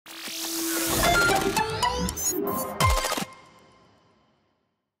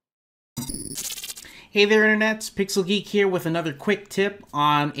Hey there internets, Pixel Geek here with another quick tip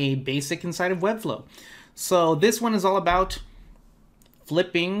on a basic inside of Webflow. So this one is all about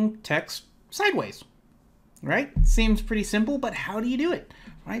flipping text sideways, right? Seems pretty simple, but how do you do it,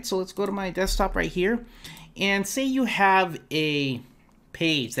 right? So let's go to my desktop right here and say you have a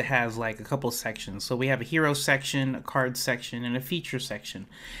page that has like a couple sections. So we have a hero section, a card section, and a feature section.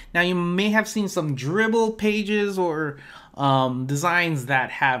 Now you may have seen some dribble pages or designs that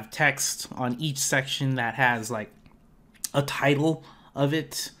have text on each section that has like a title of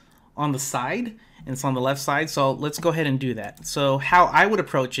it on the side, and it's on the left side. So let's go ahead and do that. So how I would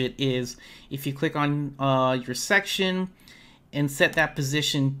approach it is if you click on your section and set that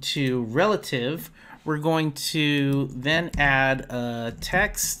position to relative, we're going to then add a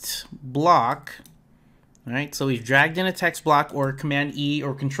text block. All right, so we've dragged in a text block, or Command E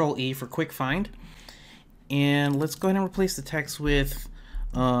or Control E for quick find. And let's go ahead and replace the text with,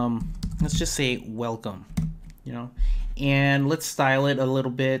 let's just say welcome, and let's style it a little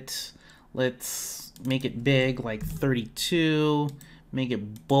bit. Let's make it big, like 32, make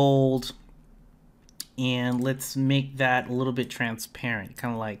it bold, and let's make that a little bit transparent,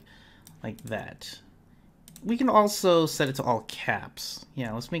 kind of like that. We can also set it to all caps.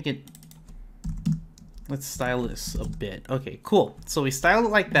 Yeah, let's style this a bit. Okay, cool. So we styled it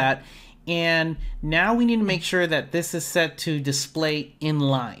like that. And now we need to make sure that this is set to display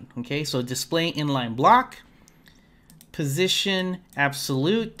inline. Okay, so display inline block, position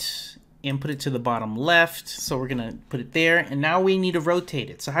absolute, and put it to the bottom left. So we're gonna put it there, and now we need to rotate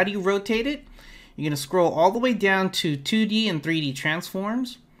it. So how do you rotate it? You're gonna scroll all the way down to 2D and 3D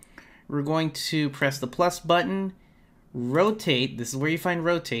transforms. We're going to press the plus button, rotate. This is where you find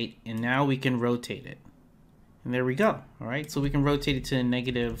rotate, and now we can rotate it. And there we go. All right, so we can rotate it to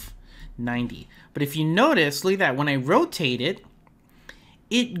negative 90. But if you notice, look at that, when I rotate it,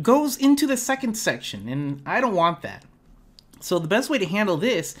 it goes into the second section, and I don't want that. So the best way to handle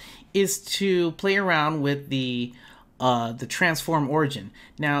this is to play around with the transform origin.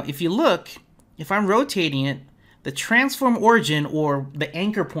 Now, if you look, if I'm rotating it, the transform origin, or the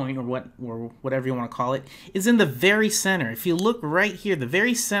anchor point, or whatever you want to call it, is in the very center. If you look right here, the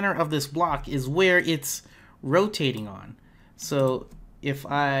very center of this block is where it's rotating on. So if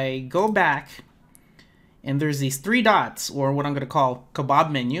I go back, and there's these three dots, or what I'm going to call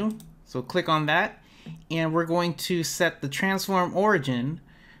kebab menu, so click on that, and we're going to set the transform origin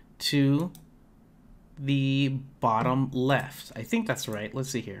to the bottom left. I think that's right.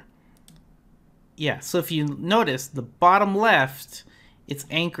 Let's see here. Yeah, so if you notice, the bottom left, it's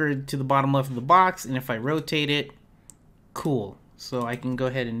anchored to the bottom left of the box, and if I rotate it, cool. So I can go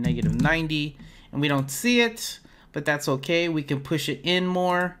ahead and negative 90, and we don't see it, but that's okay. We can push it in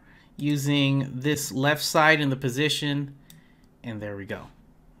more using this left side in the position, and there we go.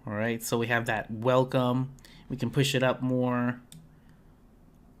 All right, so we have that welcome. We can push it up more.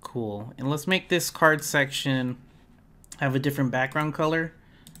 Cool. And let's make this card section have a different background color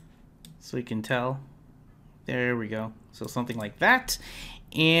so you can tell. There we go. So something like that.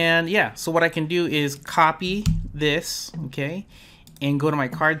 And yeah, so what I can do is copy this, okay, and go to my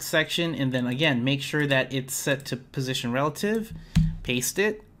card section, and then again make sure that it's set to position relative, paste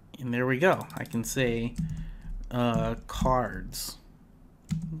it, and there we go. I can say card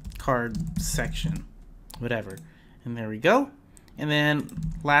section, whatever, and there we go. And then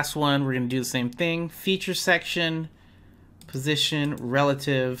last one, we're gonna do the same thing, feature section, position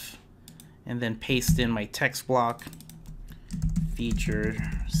relative, and then paste in my text block, feature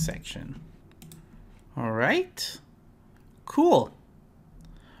section. All right, cool.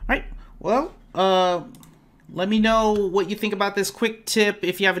 All right, well, let me know what you think about this quick tip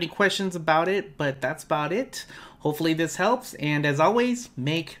if you have any questions about it, but that's about it. Hopefully this helps, and as always,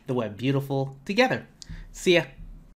 make the web beautiful together. See ya.